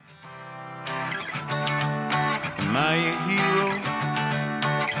Am I a hero?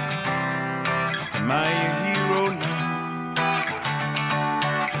 Am I a hero now?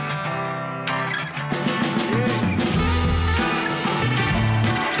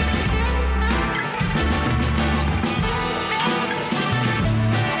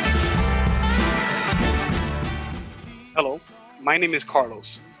 Hello, my name is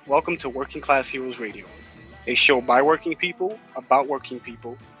Carlos. Welcome to Working Class Heroes Radio, a show by working people about working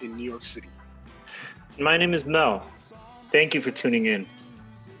people in New York City. My name is Mel. Thank you for tuning in.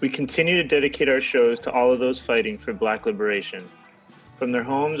 We continue to dedicate our shows to all of those fighting for Black liberation. From their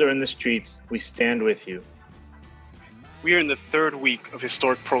homes or in the streets, we stand with you. We are in the third week of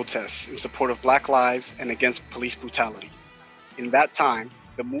historic protests in support of Black lives and against police brutality. In that time,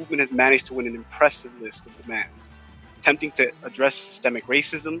 the movement has managed to win an impressive list of demands, attempting to address systemic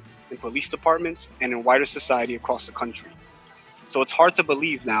racism in police departments and in wider society across the country. So it's hard to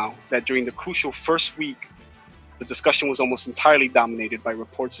believe now that during the crucial first week, the discussion was almost entirely dominated by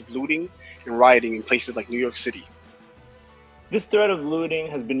reports of looting and rioting in places like New York City. This threat of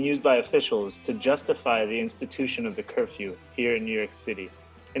looting has been used by officials to justify the institution of the curfew here in New York City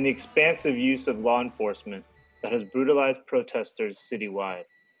and the expansive use of law enforcement that has brutalized protesters citywide.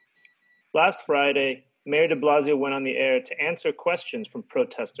 Last Friday, Mayor de Blasio went on the air to answer questions from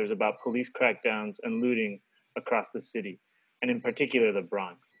protesters about police crackdowns and looting across the city, and in particular the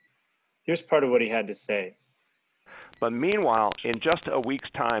Bronx. Here's part of what he had to say. But meanwhile, in just a week's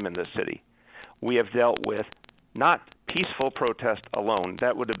time in this city, we have dealt with not peaceful protest alone.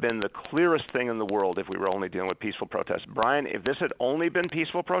 That would have been the clearest thing in the world if we were only dealing with peaceful protests. Brian, if this had only been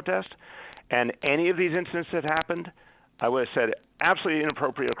peaceful protest and any of these incidents had happened, I would have said absolutely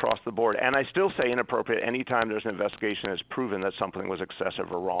inappropriate across the board. And I still say inappropriate anytime there's an investigation that's proven that something was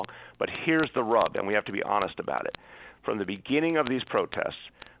excessive or wrong. But here's the rub, and we have to be honest about it. From the beginning of these protests,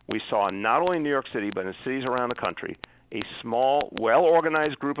 we saw not only in New York City, but in cities around the country, a small,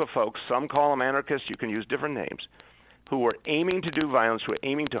 well-organized group of folks, some call them anarchists, you can use different names, who were aiming to do violence, who were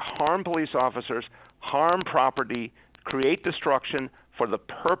aiming to harm police officers, harm property, create destruction for the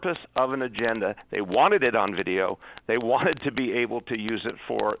purpose of an agenda. They wanted it on video. They wanted to be able to use it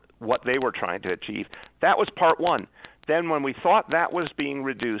for what they were trying to achieve. That was part one. Then when we thought that was being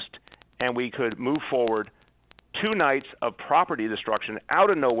reduced and we could move forward, 2 nights of property destruction out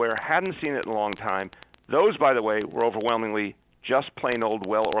of nowhere, hadn't seen it in a long time. Those, by the way, were overwhelmingly just plain old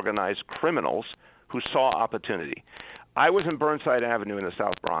well-organized criminals who saw opportunity. I was in Burnside Avenue in the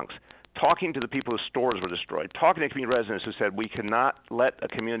South Bronx, talking to the people whose stores were destroyed, talking to community residents who said we cannot let a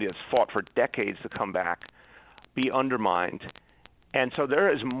community that's fought for decades to come back be undermined. And so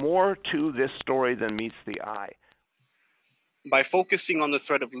there is more to this story than meets the eye. By focusing on the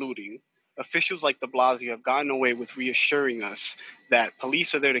threat of looting, officials like de Blasio have gotten away with reassuring us that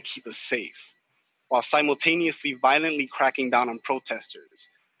police are there to keep us safe, while simultaneously violently cracking down on protesters,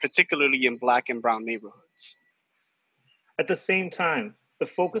 particularly in Black and brown neighborhoods. At the same time, the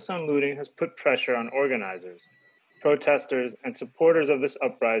focus on looting has put pressure on organizers, protesters, and supporters of this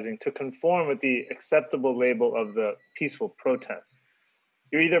uprising to conform with the acceptable label of the peaceful protest.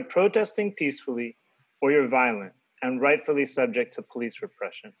 You're either protesting peacefully or you're violent and rightfully subject to police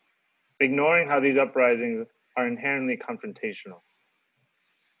repression, ignoring how these uprisings are inherently confrontational.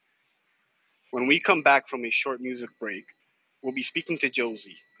 When we come back from a short music break, we'll be speaking to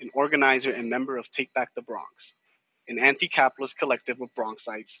Josie, an organizer and member of Take Back the Bronx, an anti-capitalist collective of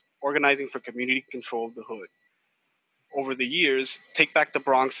Bronxites organizing for community control of the hood. Over the years, Take Back the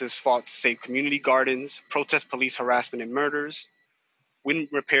Bronx has fought to save community gardens, protest police harassment and murders, win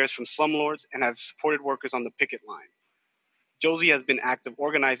repairs from slumlords, and have supported workers on the picket line. Josie has been active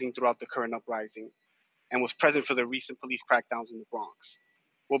organizing throughout the current uprising and was present for the recent police crackdowns in the Bronx.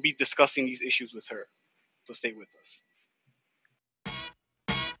 We'll be discussing these issues with her, so stay with us.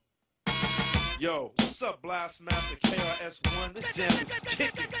 Yo, what's up, Blast Master KRS-One? This jam is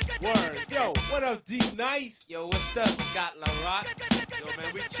kicking. Word. Yo, what up, D Nice? Yo, what's up, Scott LaRock? Yo,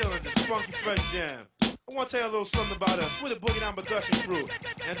 man, we chillin' this funky fresh jam. I want to tell you a little something about us. We're the Boogie Down Production crew.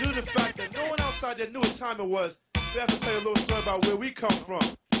 And due to the fact that no one outside there knew what time it was, we have to tell you a little story about where we come from.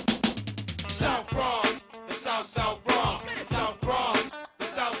 South Bronx, the South Bronx, the South Bronx, the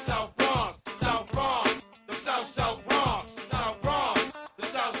South Bronx, South Bronx, the South Bronx, South Bronx, the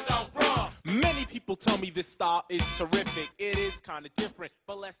South Bronx. Many people tell me this style is terrific. It is kind of different,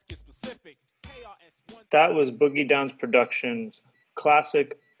 but let's get specific. KRS-One. That was Boogie Downs Productions'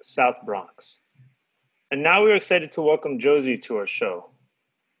 classic South Bronx. And now we're excited to welcome Josie to our show.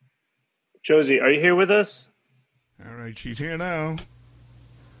 Josie, are you here with us? All right, she's here now.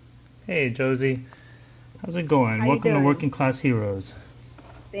 Hey, Josie. How's it going? How Welcome you to doing? Working Class Heroes.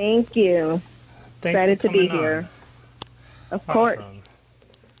 Thank you. Thanks Excited for to be coming here. on. Of course. Awesome.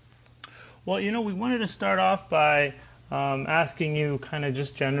 Well, we wanted to start off by asking you kind of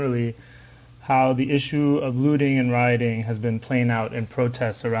just generally how the issue of looting and rioting has been playing out in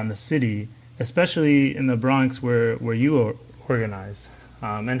protests around the city, especially in the Bronx where you organize.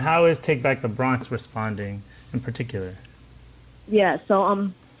 And how is Take Back the Bronx responding in particular? Yeah,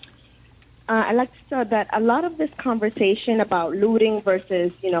 so I'd like to say that a lot of this conversation about looting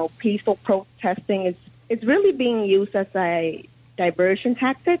versus, peaceful protesting is really being used as a diversion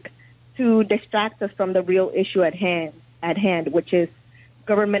tactic to distract us from the real issue at hand, which is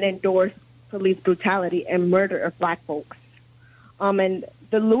government-endorsed police brutality and murder of Black folks. And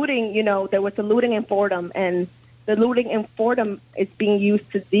the looting, there was a looting in Fordham, and the looting in Fordham is being used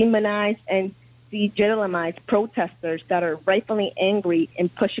to demonize and delegitimize protesters that are rightfully angry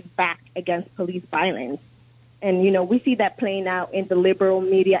and pushing back against police violence. And, we see that playing out in the liberal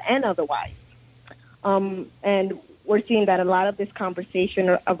media and otherwise. And we're seeing that a lot of this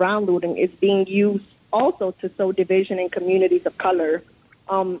conversation around looting is being used also to sow division in communities of color.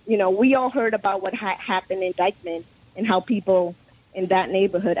 We all heard about what happened in Dyckman and how people in that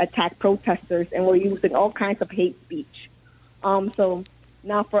neighborhood attacked protesters and were using all kinds of hate speech. So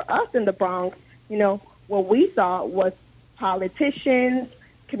now for us in the Bronx, what we saw was politicians,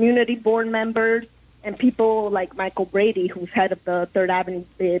 community board members, and people like Michael Brady, who's head of the Third Avenue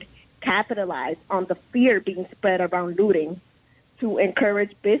bid, capitalize on the fear being spread around looting to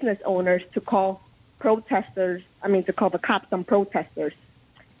encourage business owners to call the cops on protesters.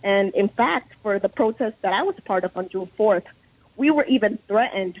 And in fact, for the protest that I was part of on June 4th, we were even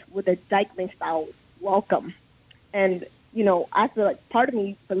threatened with a Dyckman-style welcome. And, I feel like part of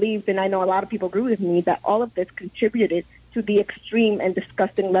me believes, and I know a lot of people agree with me, that all of this contributed to the extreme and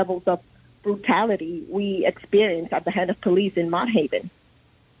disgusting levels of brutality we experienced at the hand of police in Mott Haven.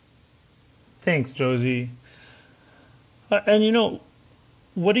 Thanks, Josie. And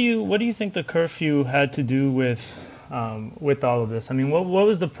what do you think the curfew had to do with all of this? I mean, what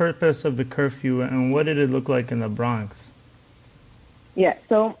was the purpose of the curfew, and what did it look like in the Bronx? Yeah.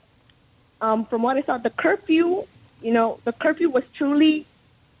 So, from what I saw, the curfew was truly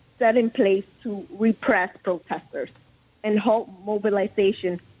set in place to repress protesters and halt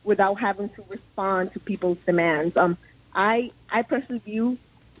mobilization without having to respond to people's demands. I personally view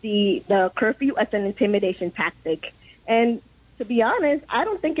the curfew as an intimidation tactic. And to be honest, I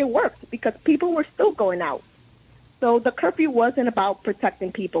don't think it worked because people were still going out. So the curfew wasn't about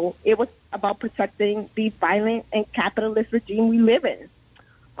protecting people. It was about protecting the violent and capitalist regime we live in.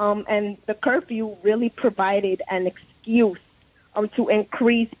 And the curfew really provided an excuse to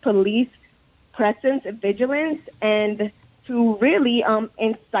increase police presence and vigilance and to really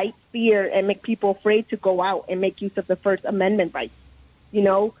incite fear and make people afraid to go out and make use of the First Amendment rights.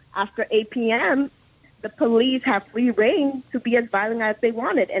 After 8 p.m., the police have free reign to be as violent as they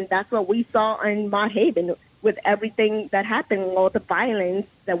wanted. And that's what we saw in Mott Haven with everything that happened, all the violence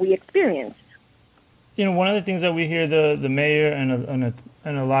that we experienced. One of the things that we hear the mayor and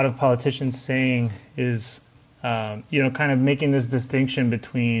a lot of politicians saying is, kind of making this distinction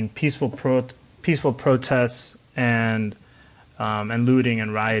between peaceful protests and looting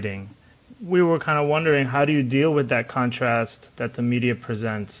and rioting. We were kind of wondering, how do you deal with that contrast that the media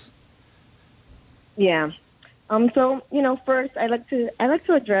presents? Yeah. First, I like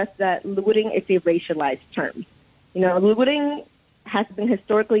to address that looting is a racialized term. Looting has been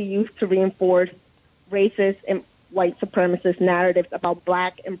historically used to reinforce racist and white supremacist narratives about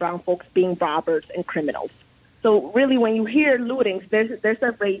Black and brown folks being robbers and criminals. So really, when you hear lootings, there's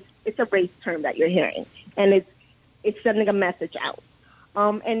a race. It's a race term that you're hearing, and it's sending a message out.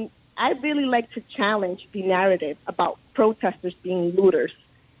 And I really like to challenge the narrative about protesters being looters,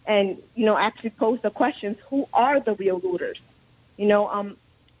 and actually pose the questions: who are the real looters? And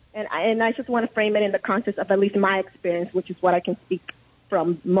I just want to frame it in the context of at least my experience, which is what I can speak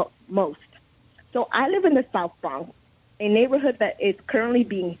from most. So I live in the South Bronx, a neighborhood that is currently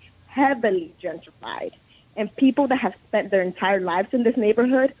being heavily gentrified. And people that have spent their entire lives in this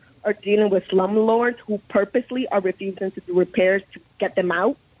neighborhood are dealing with slumlords who purposely are refusing to do repairs to get them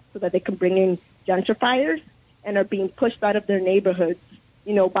out so that they can bring in gentrifiers and are being pushed out of their neighborhoods,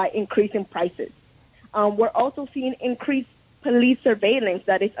 by increasing prices. We're also seeing increased police surveillance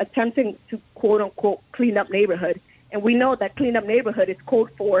that is attempting to, quote unquote, clean up neighborhood. And we know that clean up neighborhood is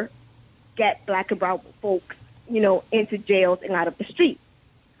code for get Black and brown folks, into jails and out of the streets.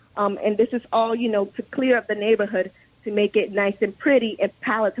 And this is all, to clear up the neighborhood, to make it nice and pretty and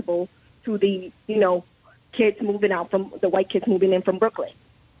palatable to the, kids moving out from the white kids moving in from Brooklyn.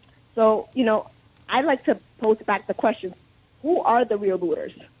 So, I like to pose back the question, who are the real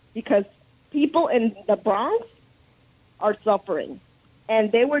looters? Because people in the Bronx are suffering.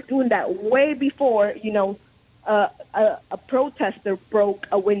 And they were doing that way before, a protester broke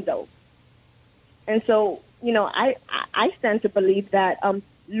a window. And so, I stand to believe that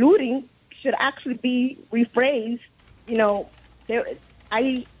looting should actually be rephrased.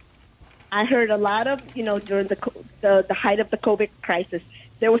 I heard a lot of, during the height of the COVID crisis,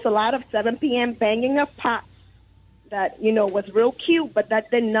 there was a lot of 7 p.m. banging of pots that, was real cute, but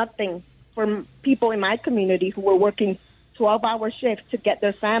that did nothing for people in my community who were working 12-hour shifts to get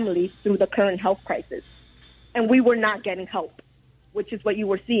their families through the current health crisis. And we were not getting help, which is what you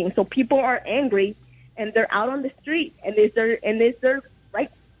were seeing. So people are angry, and they're out on the street, and it's their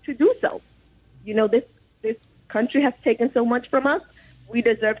right to do so. This country has taken so much from us. We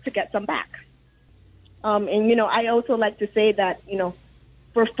deserve to get some back. I also like to say that,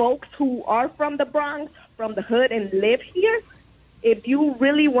 for folks who are from the Bronx, from the hood, and live here, if you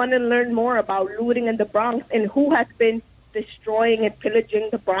really want to learn more about looting in the Bronx and who has been destroying and pillaging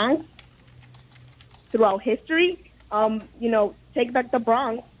the Bronx throughout history, Take Back the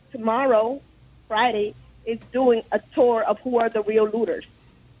Bronx tomorrow, Friday, is doing a tour of who are the real looters.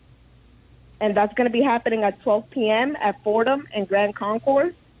 And that's going to be happening at 12 p.m. at Fordham and Grand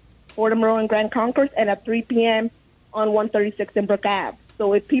Concourse, Fordham Row and Grand Concourse, and at 3 p.m. on 136 in Brook Ave.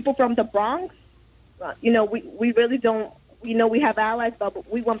 So if people from the Bronx, we really don't, we have allies,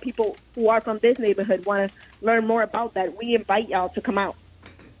 but we want people who are from this neighborhood want to learn more about that. We invite y'all to come out.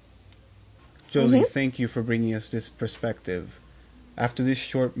 Josie, thank you for bringing us this perspective. After this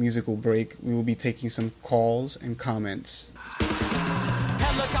short musical break, we will be taking some calls and comments.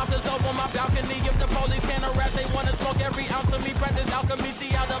 Helicopters over my balcony. If the police can't harass, they wanna smoke every ounce of me. Practice alchemy, see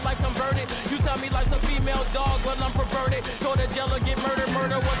how the life converted. You tell me life's a female dog, well I'm perverted. Go to jail or get murdered.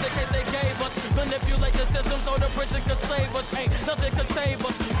 Murder was the case they gave us. Manipulate the system so the prison could save us. Ain't nothing could save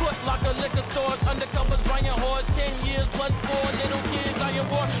us. Foot locker, liquor stores, undercovers, buying whores. 10 years plus 4 little kids dying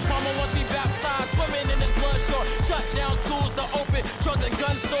war. Mama wants me baptized, swimming in his blood shore. Shut down schools to open drugs and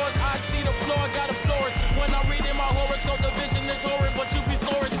gun stores. I see the floor, got a florist. When I read in my horoscope, the vision is horrid, but you be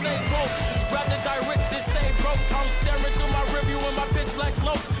sore and stay broke. Rather die rich than stay broke. I'm staring through my review in my pitch black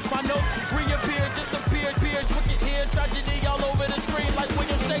cloak. My notes reappear, disappear, tears, wicked here, tragedy all over the screen like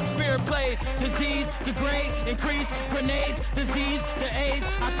William Shakespeare plays. Disease, degrade, increase, grenades, disease, the AIDS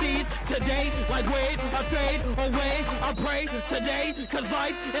I seize today, like Wade, I fade away, I pray today, cause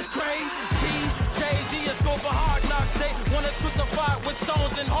life is crazy. Jay-Z is scope for hard knocks, they want us crucified with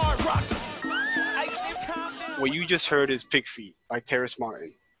stones and hard rocks. What you just heard is Pig Feet by Terrace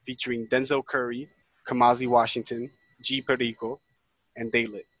Martin, featuring Denzel Curry, Kamasi Washington, G. Perico, and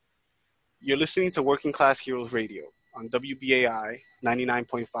Daylit. You're listening to Working Class Heroes Radio on WBAI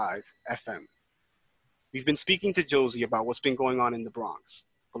 99.5 FM. We've been speaking to Josie about what's been going on in the Bronx,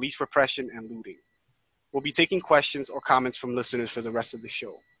 police repression and looting. We'll be taking questions or comments from listeners for the rest of the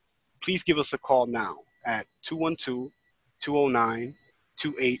show. Please give us a call now at 212-209-2877.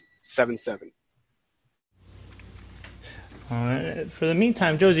 For the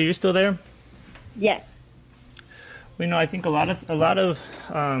meantime, Josie, you're still there? Yes. I think a lot of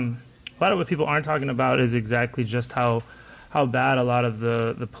what people aren't talking about is exactly just how bad a lot of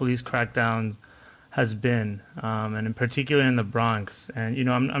the police crackdowns has been, and in particular in the Bronx. And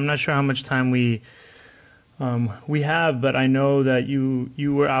I'm not sure how much time we have, but I know that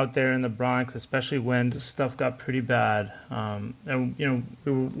you were out there in the Bronx, especially when stuff got pretty bad. And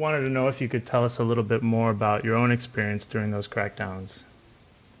we wanted to know if you could tell us a little bit more about your own experience during those crackdowns.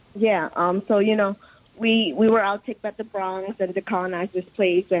 Yeah. So we were out Take Back the Bronx and Decolonizers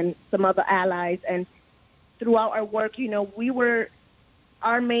Place and some other allies, and throughout our work,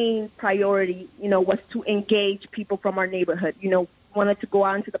 our main priority, was to engage people from our neighborhood. Wanted to go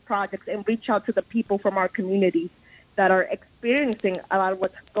out into the projects and reach out to the people from our communities that are experiencing a lot of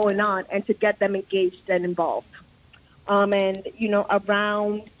what's going on, and to get them engaged and involved. And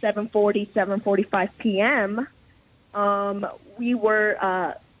around 7:45 p.m., we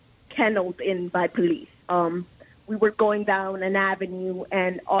were kenneled in by police. We were going down an avenue,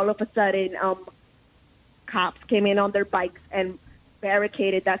 and all of a sudden, cops came in on their bikes and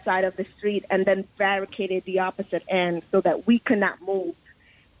barricaded that side of the street, and then barricaded the opposite end so that we could not move.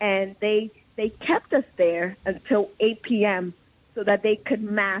 And they kept us there until 8 p.m. so that they could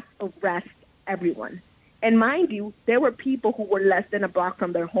mass arrest everyone. And mind you, there were people who were less than a block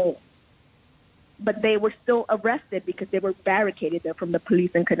from their home, but they were still arrested because they were barricaded there from the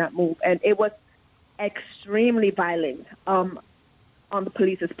police and could not move. And it was extremely violent on the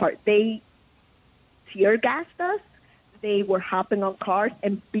police's part. They tear gassed us. They were hopping on cars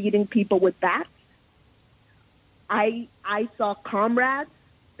and beating people with bats. I saw comrades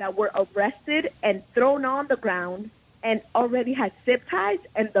that were arrested and thrown on the ground and already had zip ties,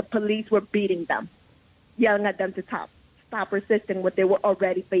 and the police were beating them, yelling at them to stop resisting when they were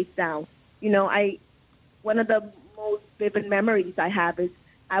already face down. One of the most vivid memories I have is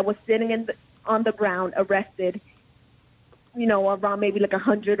I was sitting on the ground, arrested, around maybe like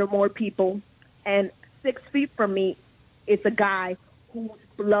 100 or more people, and 6 feet from me is a guy whose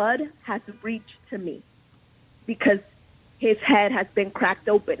blood has reached to me because his head has been cracked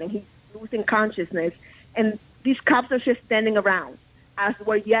open and he's losing consciousness. And these cops are just standing around as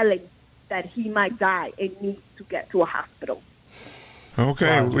we're yelling that he might die and needs to get to a hospital.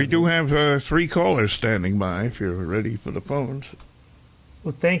 Okay, we do have 3 callers standing by if you're ready for the phones.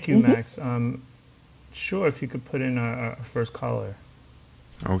 Well, thank you, Max. Sure, if you could put in our first caller.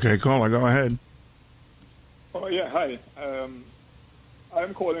 Okay, caller, go ahead. Oh, yeah, hi.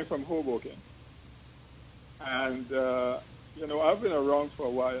 I'm calling from Hoboken. And, I've been around for a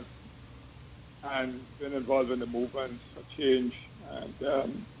while and been involved in the movement for change.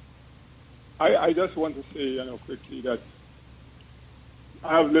 And I just want to say, quickly that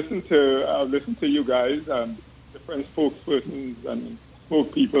I've listened to you guys, different spokespersons and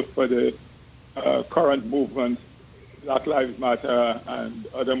spokespeople for the current movement, Black Lives Matter, and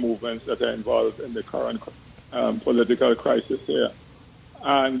other movements that are involved in the current political crisis here.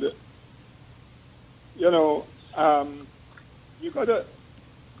 And, you gotta,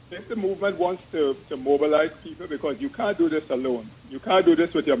 if the movement wants to mobilize people, because you can't do this alone. You can't do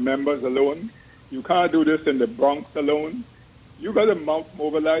this with your members alone. You can't do this in the Bronx alone. You got to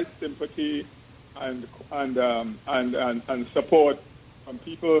mobilize sympathy and support from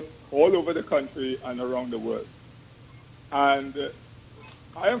people all over the country and around the world. And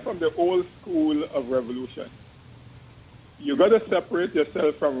I am from the old school of revolution. You got to separate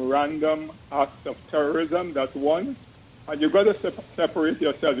yourself from random acts of terrorism. That's one. And you got to separate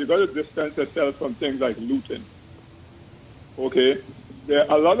yourself. You got to distance yourself from things like looting. Okay, there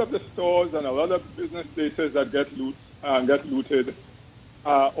are a lot of the stores and a lot of business places that get looted.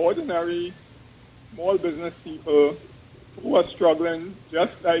 Ordinary small business people who are struggling,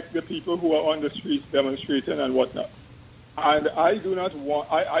 just like the people who are on the streets demonstrating and whatnot. And I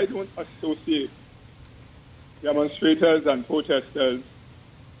don't associate demonstrators and protesters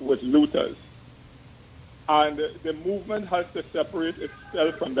with looters. And the movement has to separate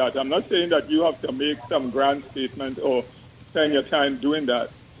itself from that. I'm not saying that you have to make some grand statement or spend your time doing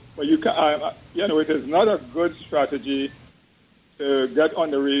that. But you can, it is not a good strategy to get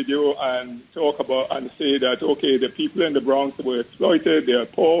on the radio and talk about and say that, okay, the people in the Bronx were exploited, they are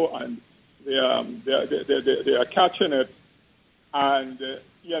poor, and they are catching it. And,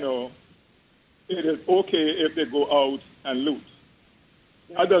 it is okay if they go out and loot.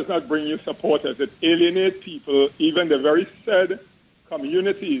 That does not bring you supporters. It alienates people, even the very said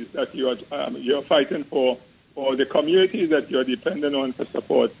communities that you're fighting for, or the communities that you're dependent on for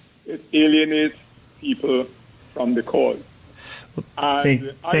support. It alienates people from the cause.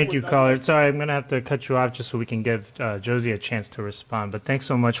 Thank you, caller. Sorry, I'm going to have to cut you off just so we can give Josie a chance to respond. But thanks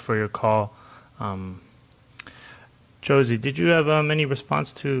so much for your call. Josie, did you have any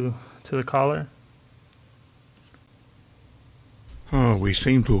response to the caller? Oh, we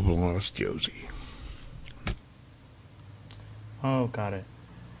seem to have lost Josie. Oh, got it.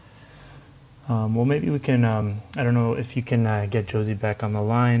 Well, maybe we can, I don't know if you can get Josie back on the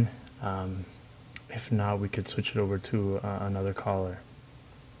line. If not, we could switch it over to another caller.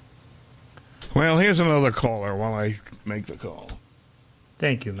 Well, here's another caller while I make the call.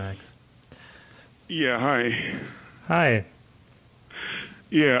 Thank you, Max. Yeah, hi. Hi.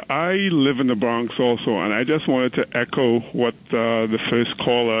 Yeah, I live in the Bronx also, and I just wanted to echo what the first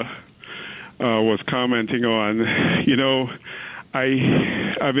caller was commenting on.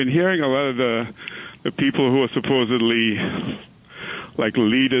 I've been hearing a lot of the people who are supposedly like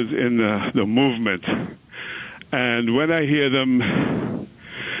leaders in the movement, and when I hear them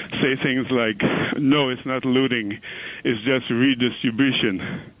say things like, no, it's not looting, it's just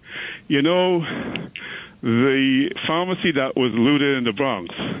redistribution. The pharmacy that was looted in the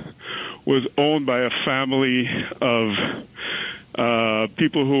Bronx was owned by a family of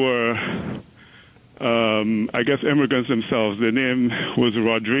people who were, immigrants themselves. Their name was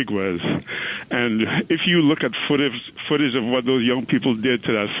Rodriguez. And if you look at footage of what those young people did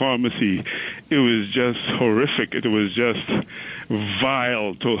to that pharmacy, it was just horrific. It was just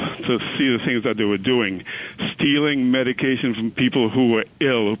vile to see the things that they were doing. Stealing medication from people who were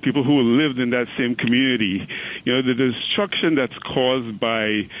ill, people who lived in that same community. The destruction that's caused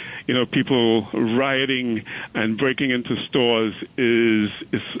by, people rioting and breaking into stores is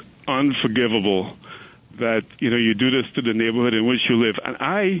unforgivable. that, you do this to the neighborhood in which you live. And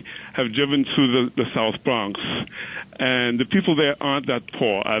I have driven through the South Bronx, and the people there aren't that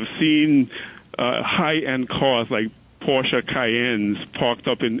poor. I've seen high-end cars like Porsche Cayennes parked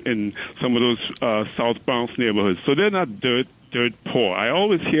up in some of those South Bronx neighborhoods. So they're not dirt poor. I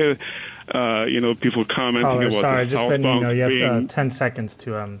always hear people commenting about sorry, the just South letting you Bronx know you being, have 10 seconds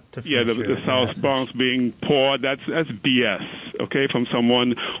to finish the South message. Bronx being poor. That's BS. Okay, from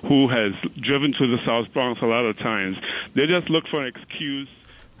someone who has driven to the South Bronx a lot of times. They just look for an excuse.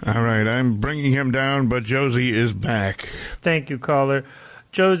 All right, I'm bringing him down, but Josie is back. Thank you, caller.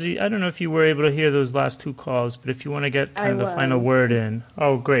 Josie, I don't know if you were able to hear those last two calls, but if you want to get kind of the final word in.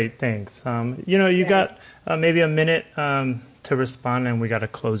 Oh, great, thanks. You got maybe a minute to respond, and we got to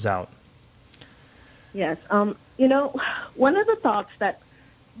close out. Yes. One of the thoughts that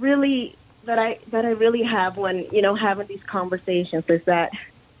I really have when, having these conversations is that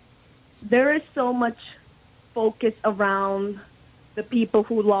there is so much focus around the people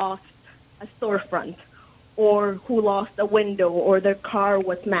who lost a storefront or who lost a window or their car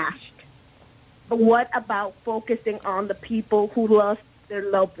was smashed. But what about focusing on the people who lost their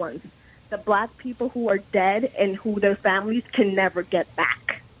loved ones, the Black people who are dead and who their families can never get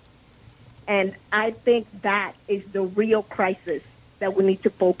back? And I think that is the real crisis that we need to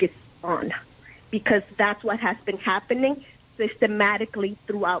focus on, because that's what has been happening systematically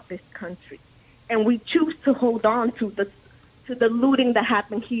throughout this country. And we choose to hold on to the looting that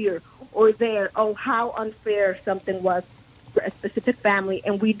happened here or there, oh, how unfair something was for a specific family,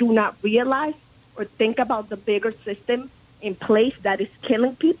 and we do not realize or think about the bigger system in place that is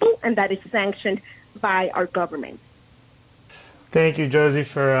killing people and that is sanctioned by our government. Thank you, Josie,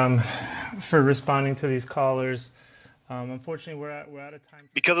 for responding to these callers. Unfortunately, we're out of time.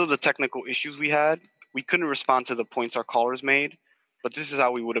 Because of the technical issues we had, we couldn't respond to the points our callers made, but this is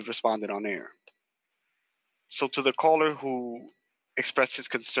how we would have responded on air. So to the caller who expressed his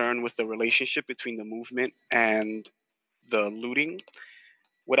concern with the relationship between the movement and the looting,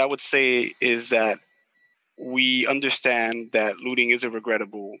 what I would say is that we understand that looting is a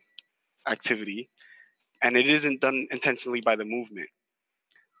regrettable activity, and it isn't done intentionally by the movement.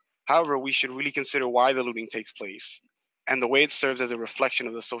 However, we should really consider why the looting takes place and the way it serves as a reflection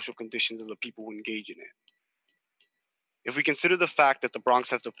of the social conditions of the people who engage in it. If we consider the fact that the Bronx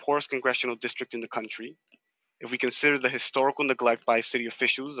has the poorest congressional district in the country, if we consider the historical neglect by city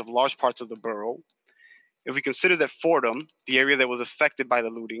officials of large parts of the borough, if we consider that Fordham, the area that was affected by the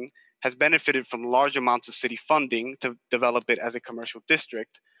looting, has benefited from large amounts of city funding to develop it as a commercial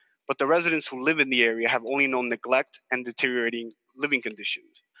district, but the residents who live in the area have only known neglect and deteriorating living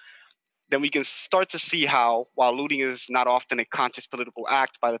conditions, then we can start to see how, while looting is not often a conscious political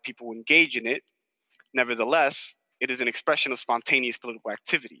act by the people who engage in it, nevertheless, it is an expression of spontaneous political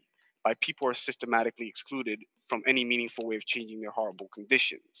activity by people who are systematically excluded from any meaningful way of changing their horrible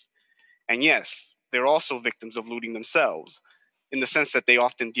conditions. And yes, they're also victims of looting themselves, in the sense that they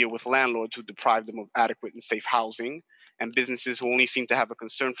often deal with landlords who deprive them of adequate and safe housing, and businesses who only seem to have a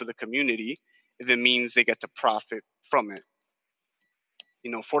concern for the community if it means they get to profit from it.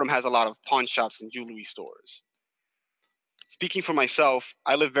 Fordham has a lot of pawn shops and jewelry stores. Speaking for myself,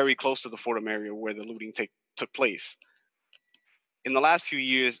 I live very close to the Fordham area where the looting took place. In the last few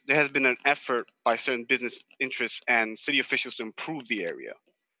years, there has been an effort by certain business interests and city officials to improve the area.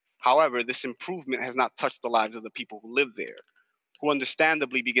 However, this improvement has not touched the lives of the people who live there, who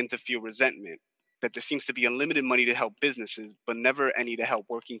understandably begin to feel resentment that there seems to be unlimited money to help businesses, but never any to help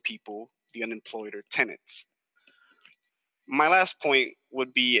working people, the unemployed, or tenants. My last point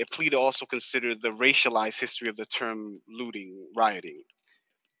would be a plea to also consider the racialized history of the term looting, rioting.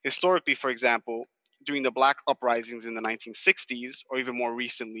 Historically, for example, during the Black uprisings in the 1960s, or even more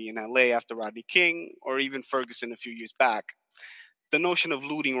recently in LA after Rodney King, or even Ferguson a few years back, the notion of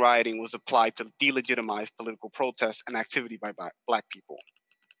looting, rioting was applied to delegitimize political protest and activity by Black people.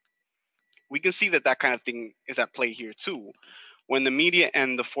 We can see that kind of thing is at play here too, when the media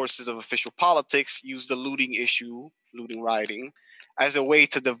and the forces of official politics use the looting issue, looting, rioting, as a way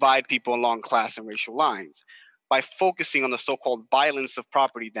to divide people along class and racial lines by focusing on the so-called violence of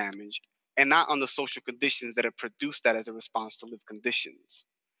property damage and not on the social conditions that have produced that as a response to lived conditions.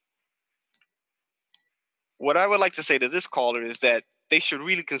 What I would like to say to this caller is that they should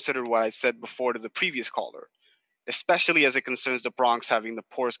really consider what I said before to the previous caller, especially as it concerns the Bronx having the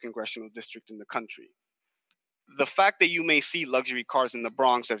poorest congressional district in the country. The fact that you may see luxury cars in the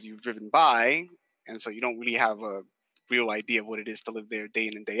Bronx as you've driven by, and so you don't really have a real idea of what it is to live there day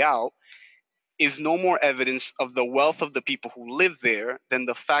in and day out, is no more evidence of the wealth of the people who live there than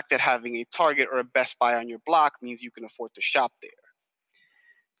the fact that having a Target or a Best Buy on your block means you can afford to shop there.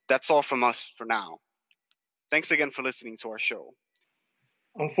 That's all from us for now. Thanks again for listening to our show.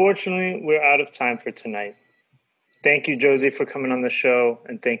 Unfortunately, we're out of time for tonight. Thank you, Josie, for coming on the show,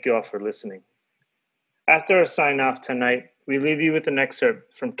 and thank you all for listening. After our sign-off tonight, we leave you with an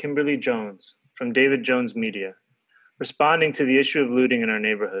excerpt from Kimberly Jones from David Jones Media, responding to the issue of looting in our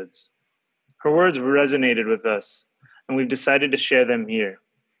neighborhoods. Her words resonated with us, and we've decided to share them here.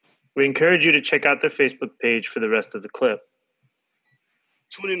 We encourage you to check out their Facebook page for the rest of the clip.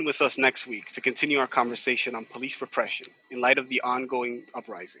 Tune in with us next week to continue our conversation on police repression in light of the ongoing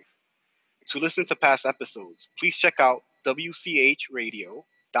uprising. To listen to past episodes, please check out wchradio.org,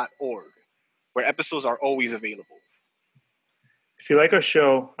 where episodes are always available. If you like our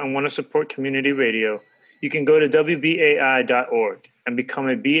show and want to support community radio, you can go to wbai.org and become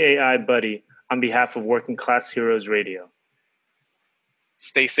a BAI buddy on behalf of Working Class Heroes Radio.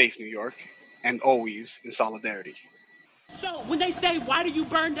 Stay safe, New York, and always in solidarity. So when they say, why do you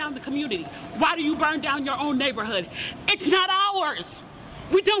burn down the community? Why do you burn down your own neighborhood? It's not ours.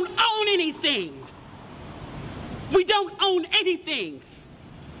 We don't own anything. We don't own anything.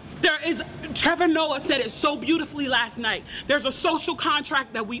 Trevor Noah said it so beautifully last night. There's a social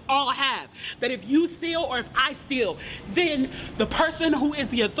contract that we all have, that if you steal or if I steal, then the person who is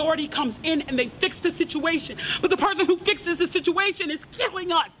the authority comes in and they fix the situation. But the person who fixes the situation is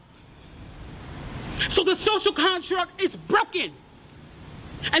killing us. So the social contract is broken.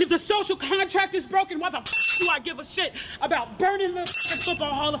 And if the social contract is broken, why the f do I give a shit about burning the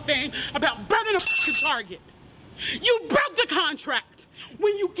Football Hall of Fame, about burning a Target? You broke the contract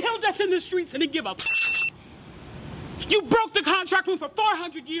when you killed us in the streets and didn't give a f. You broke the contract when for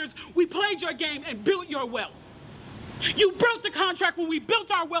 400 years we played your game and built your wealth. You broke the contract when we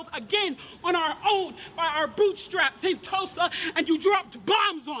built our wealth again on our own, by our bootstraps in Tulsa, and you dropped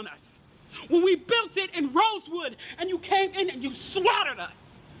bombs on us. When we built it in Rosewood and you came in and you slaughtered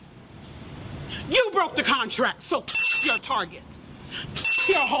us. You broke the contract, so your Target,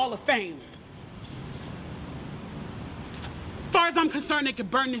 your Hall of Fame. As far as I'm concerned, they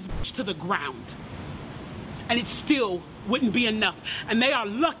could burn this bitch to the ground. And it still wouldn't be enough. And they are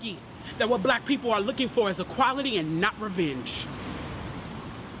lucky that what black people are looking for is equality and not revenge.